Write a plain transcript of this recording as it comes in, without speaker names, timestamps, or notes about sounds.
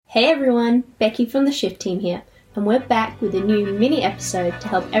Hey everyone, Becky from the Shift team here, and we're back with a new mini episode to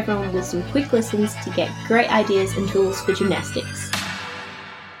help everyone with some quick listens to get great ideas and tools for gymnastics.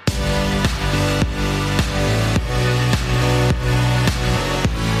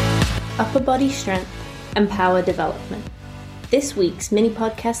 Upper body strength and power development. This week's mini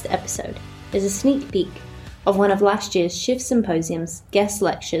podcast episode is a sneak peek of one of last year's Shift Symposium's guest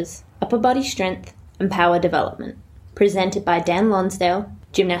lectures, Upper Body Strength and Power Development, presented by Dan Lonsdale,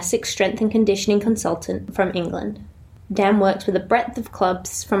 gymnastics strength and conditioning consultant from England. Dan works with a breadth of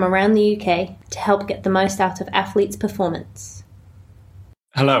clubs from around the UK to help get the most out of athletes' performance.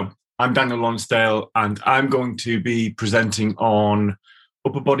 Hello, I'm Daniel Lonsdale, and I'm going to be presenting on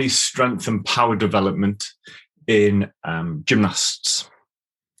upper body strength and power development in gymnasts.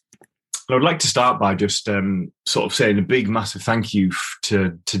 And I'd like to start by just sort of saying a big, massive thank you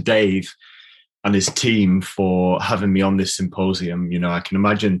to Dave and his team for having me on this symposium. You know, I can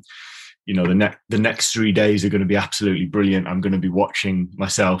imagine, you know, the next 3 days are going to be absolutely brilliant. I'm going to be watching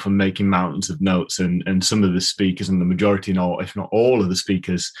myself and making mountains of notes, and some of the speakers, and the majority, if not all of the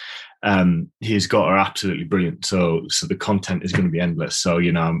speakers he's got are absolutely brilliant. So the content is going to be endless. So,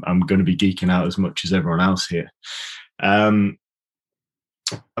 you know, I'm going to be geeking out as much as everyone else here.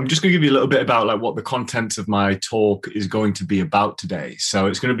 I'm just going to give you a little bit about like what the content of my talk is going to be about today. So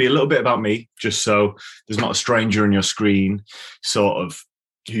it's going to be a little bit about me, just so there's not a stranger on your screen, sort of,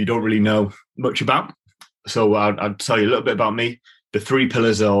 who you don't really know much about. So I'll tell you a little bit about me, the 3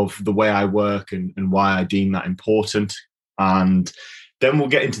 pillars of the way I work and why I deem that important. And then we'll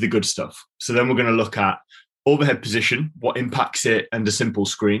get into the good stuff. So then we're going to look at overhead position, what impacts it, and a simple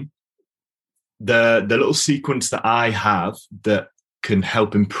screen. The little sequence that I have that can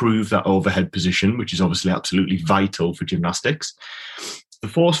help improve that overhead position, which is obviously absolutely vital for gymnastics. The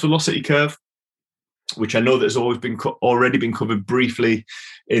force velocity curve, which I know that's already been covered briefly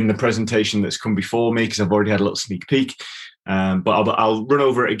in the presentation that's come before me, because I've already had a little sneak peek. But I'll run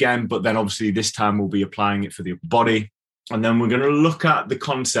over it again, but then obviously this time we'll be applying it for the upper body. And then we're going to look at the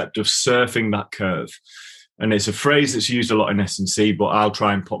concept of surfing that curve. And it's a phrase that's used a lot in S&C, but I'll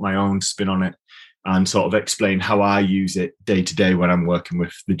try and put my own spin on it and sort of explain how I use it day to day when I'm working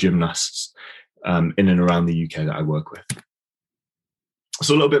with the gymnasts in and around the UK that I work with.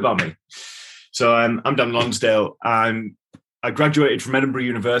 So a little bit about me. So I'm Dan Lonsdale. I graduated from Edinburgh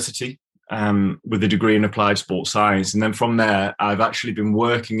University with a degree in applied sports science. And then from there, I've actually been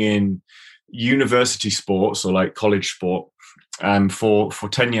working in university sports, or like college sport, for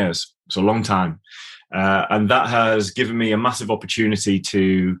 10 years. So a long time. And that has given me a massive opportunity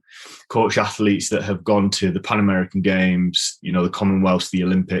to coach athletes that have gone to the Pan American Games, you know, the Commonwealth, the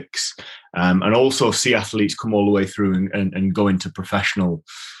Olympics, and also see athletes come all the way through and go into professional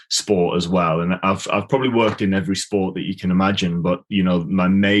sport as well. And I've probably worked in every sport that you can imagine, but, you know, my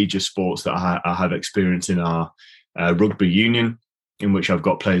major sports that I have experience in are rugby union, in which I've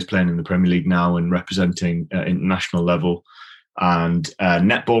got players playing in the Premier League now and representing international level, and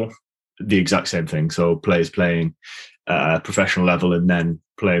netball, the exact same thing. So players playing professional level and then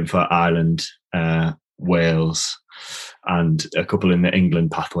playing for Ireland, Wales, and a couple in the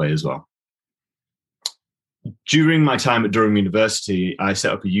England pathway as well. During my time at Durham University, I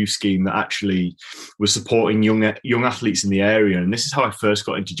set up a youth scheme that actually was supporting young athletes in the area. And this is how I first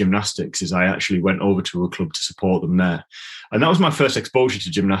got into gymnastics, is I actually went over to a club to support them there. And that was my first exposure to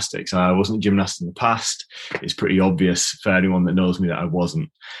gymnastics. I wasn't a gymnast in the past. It's pretty obvious for anyone that knows me that I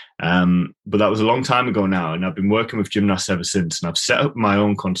wasn't. But that was a long time ago now. And I've been working with gymnasts ever since. And I've set up my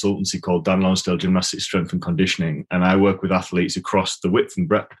own consultancy called Dan Lonsdale Gymnastics Strength and Conditioning. And I work with athletes across the width and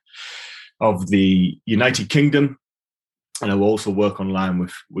breadth of the United Kingdom, and I will also work online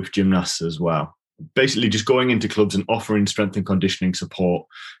with gymnasts as well. Basically just going into clubs and offering strength and conditioning support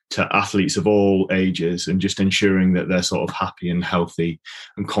to athletes of all ages, and just ensuring that they're sort of happy and healthy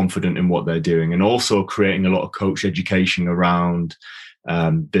and confident in what they're doing, and also creating a lot of coach education around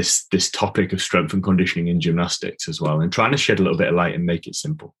this topic of strength and conditioning in gymnastics as well, and trying to shed a little bit of light and make it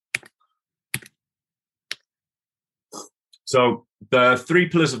simple. So the 3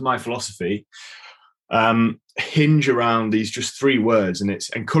 pillars of my philosophy hinge around these just 3 words, and it's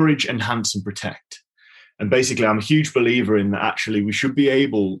encourage, enhance, and protect. And basically, I'm a huge believer in that actually we should be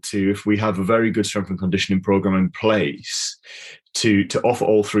able to, if we have a very good strength and conditioning program in place, to offer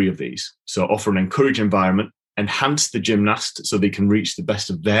all 3 of these. So offer an encourage environment, enhance the gymnast so they can reach the best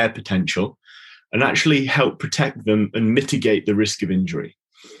of their potential, and actually help protect them and mitigate the risk of injury.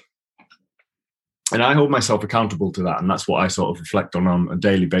 And I hold myself accountable to that. And that's what I sort of reflect on a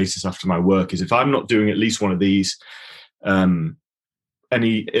daily basis after my work, is if I'm not doing at least one of these,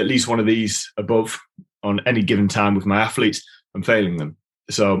 above on any given time with my athletes, I'm failing them.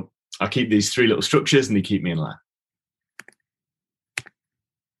 So I keep these three little structures and they keep me in line.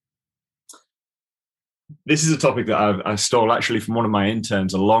 This is a topic that I stole actually from one of my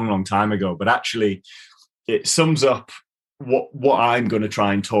interns a long, long time ago, but actually it sums up what I'm going to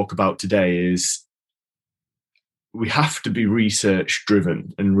try and talk about today is we have to be research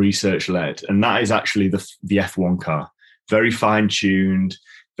driven and research led. And that is actually the F1 car, very fine tuned,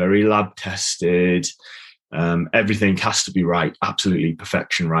 very lab tested. Everything has to be right, absolutely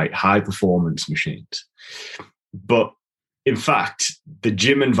perfection right, high performance machines. But in fact, the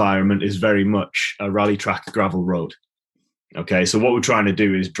gym environment is very much a rally track gravel road. Okay, so what we're trying to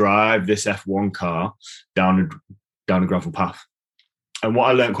do is drive this F1 car down a gravel path. And what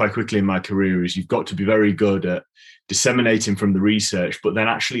I learned quite quickly in my career is you've got to be very good at disseminating from the research, but then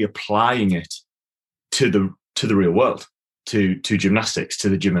actually applying it to the real world, to gymnastics, to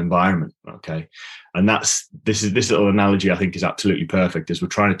the gym environment. Okay, and this little analogy I think is absolutely perfect. As we're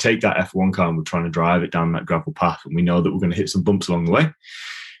trying to take that F1 car and we're trying to drive it down that gravel path, and we know that we're going to hit some bumps along the way,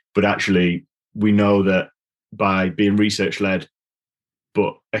 but actually we know that by being research led,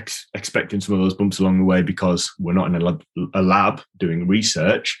 but expecting some of those bumps along the way because we're not in a lab doing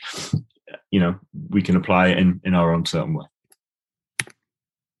research, we can apply it in our own certain way.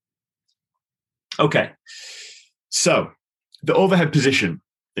 Okay, so the overhead position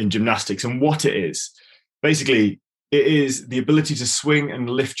in gymnastics and what it is, basically, it is the ability to swing and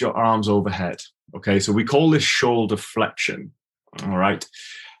lift your arms overhead. Okay, so we call this shoulder flexion, all right?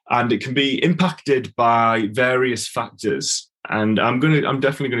 And it can be impacted by various factors. And I'm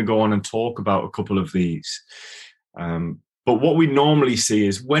definitely going to go on and talk about a couple of these. But what we normally see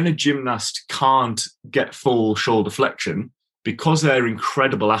is when a gymnast can't get full shoulder flexion, because they're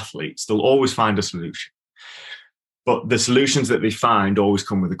incredible athletes, they'll always find a solution. But the solutions that they find always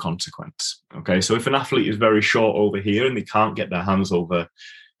come with a consequence. Okay, so if an athlete is very short over here and they can't get their hands over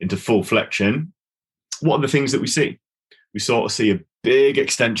into full flexion, what are the things that we see? We sort of see a big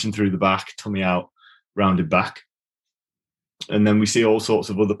extension through the back, tummy out, rounded back. And then we see all sorts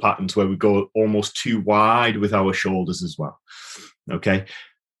of other patterns where we go almost too wide with our shoulders as well. Okay.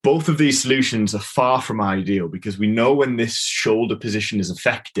 Both of these solutions are far from ideal because we know when this shoulder position is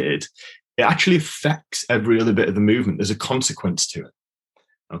affected, it actually affects every other bit of the movement. There's a consequence to it.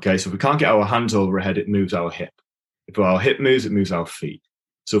 Okay. So if we can't get our hands overhead, it moves our hip. If our hip moves, it moves our feet.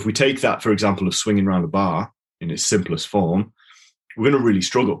 So if we take that, for example, of swinging around a bar in its simplest form, we're going to really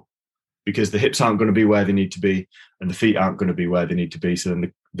struggle because the hips aren't going to be where they need to be and the feet aren't going to be where they need to be. So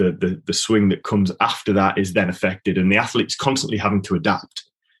then the swing that comes after that is then affected, and the athlete's constantly having to adapt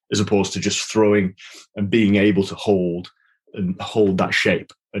as opposed to just throwing and being able to hold that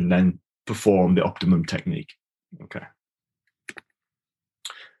shape and then perform the optimum technique. Okay.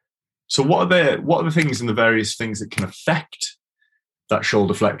 So what are the things and the various things that can affect that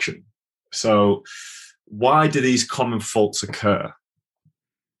shoulder flexion? So why do these common faults occur?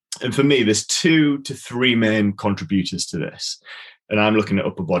 And for me, there's 2 to 3 main contributors to this. And I'm looking at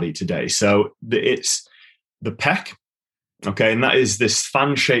upper body today. So it's the pec, okay? And that is this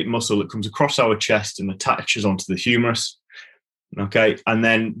fan-shaped muscle that comes across our chest and attaches onto the humerus, okay? And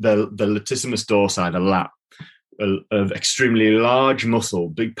then the latissimus dorsi, the lat, of extremely large muscle,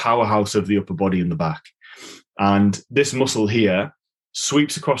 big powerhouse of the upper body in the back. And this muscle here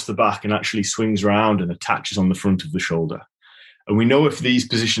sweeps across the back and actually swings around and attaches on the front of the shoulder. And we know if these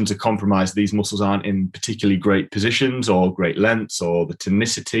positions are compromised, these muscles aren't in particularly great positions or great lengths, or the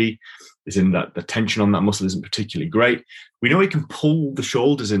tonicity is in that the tension on that muscle isn't particularly great. We know it can pull the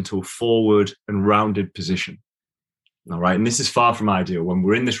shoulders into a forward and rounded position. All right. And this is far from ideal. When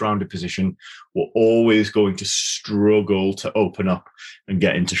we're in this rounded position, we're always going to struggle to open up and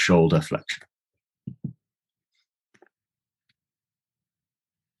get into shoulder flexion.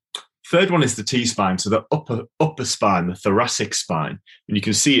 Third one is the T-spine, so the upper spine, the thoracic spine. And you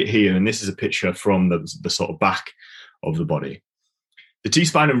can see it here, and this is a picture from the sort of back of the body. The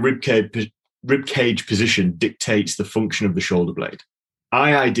T-spine and ribcage position dictates the function of the shoulder blade.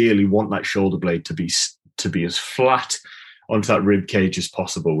 I ideally want that shoulder blade to be as flat onto that ribcage as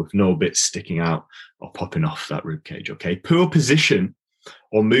possible, with no bits sticking out or popping off that ribcage. Okay, poor position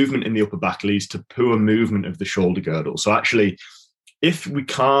or movement in the upper back leads to poor movement of the shoulder girdle. So actually, if we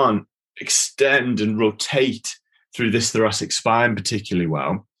can't extend and rotate through this thoracic spine particularly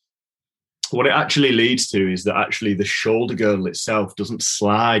well, what it actually leads to is that actually the shoulder girdle itself doesn't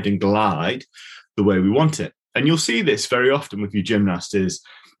slide and glide the way we want it. And you'll see this very often with your gymnast is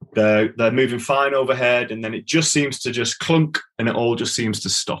they're moving fine overhead, and then it just seems to just clunk and it all just seems to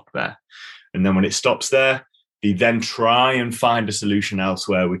stop there. And then when it stops there, They then try and find a solution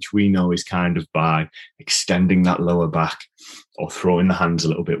elsewhere, which we know is kind of by extending that lower back or throwing the hands a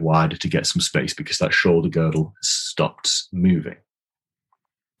little bit wider to get some space because that shoulder girdle has stopped moving.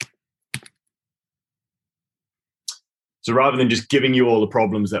 So rather than just giving you all the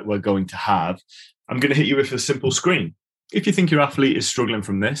problems that we're going to have, I'm going to hit you with a simple screen. If you think your athlete is struggling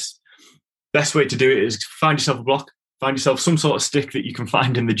from this, best way to do it is find yourself a block, find yourself some sort of stick that you can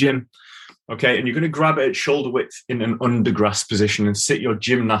find in the gym. Okay, and you're going to grab it at shoulder width in an undergrasp position and sit your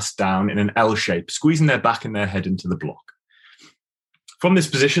gymnast down in an L shape, squeezing their back and their head into the block. From this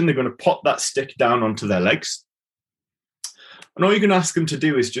position, they're going to pop that stick down onto their legs. And all you're going to ask them to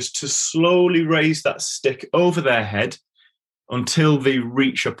do is just to slowly raise that stick over their head until they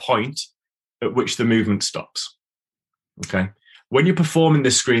reach a point at which the movement stops. Okay. When you're performing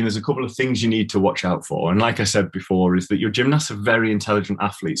this screen, there's a couple of things you need to watch out for. And like I said before, is that your gymnasts are very intelligent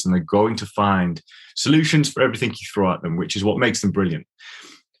athletes and they're going to find solutions for everything you throw at them, which is what makes them brilliant.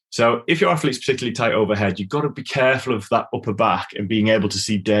 So if your athlete's particularly tight overhead, you've got to be careful of that upper back and being able to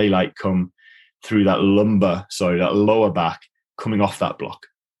see daylight come through that lower back coming off that block.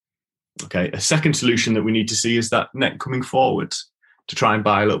 Okay. A second solution that we need to see is that neck coming forwards to try and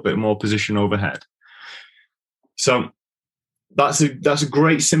buy a little bit more position overhead. So that's a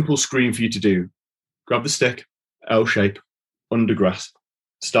great simple screen for you to do. Grab the stick, L shape, under grasp,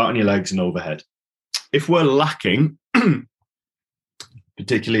 start on your legs and overhead. If we're lacking,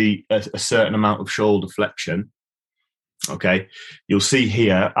 particularly a certain amount of shoulder flexion, okay, you'll see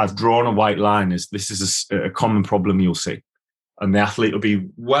here, I've drawn a white line as this is a common problem you'll see. And the athlete will be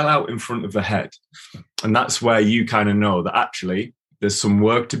well out in front of the head. And that's where you kind of know that actually there's some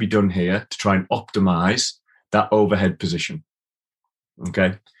work to be done here to try and optimize that overhead position.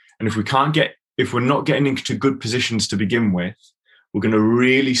 Okay. And if we're not getting into good positions to begin with, we're going to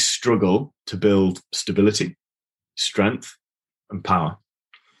really struggle to build stability, strength, and power.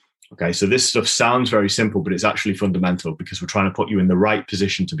 Okay. So this stuff sounds very simple, but it's actually fundamental because we're trying to put you in the right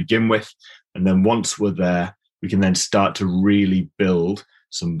position to begin with. And then once we're there, we can then start to really build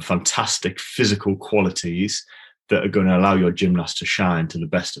some fantastic physical qualities that are going to allow your gymnast to shine to the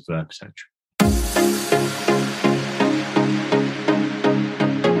best of their potential.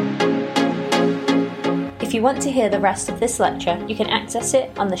 If you want to hear the rest of this lecture, you can access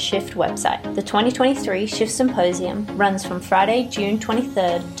it on the SHIFT website. The 2023 SHIFT Symposium runs from Friday, June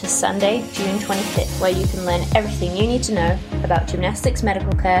 23rd to Sunday, June 25th, where you can learn everything you need to know about gymnastics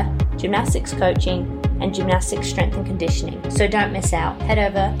medical care, gymnastics coaching, and gymnastics strength and conditioning. So don't miss out. Head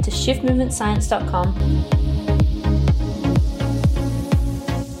over to shiftmovementscience.com.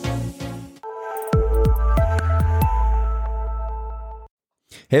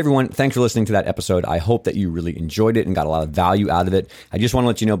 Hey everyone, thanks for listening to that episode. I hope that you really enjoyed it and got a lot of value out of it. I just want to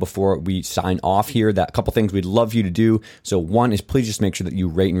let you know before we sign off here that a couple things we'd love for you to do. So one is please just make sure that you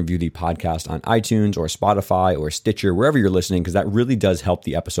rate and review the podcast on iTunes or Spotify or Stitcher, wherever you're listening, because that really does help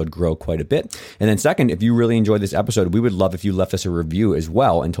the episode grow quite a bit. And then second, if you really enjoyed this episode, we would love if you left us a review as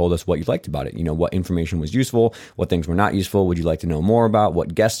well and told us what you liked about it. You know, what information was useful, what things were not useful, would you like to know more about,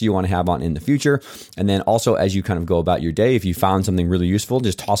 what guests you want to have on in the future. And then also as you kind of go about your day, if you found something really useful,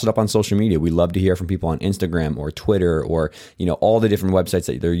 just toss it up on social media. We love to hear from people on Instagram or Twitter or, you know, all the different websites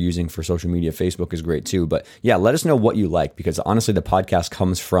that they're using for social media. Facebook is great too. But yeah, let us know what you like, because honestly, the podcast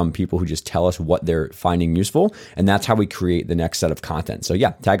comes from people who just tell us what they're finding useful. And that's how we create the next set of content. So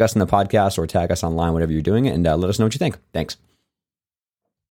yeah, tag us in the podcast or tag us online, whatever you're doing it, and let us know what you think. Thanks.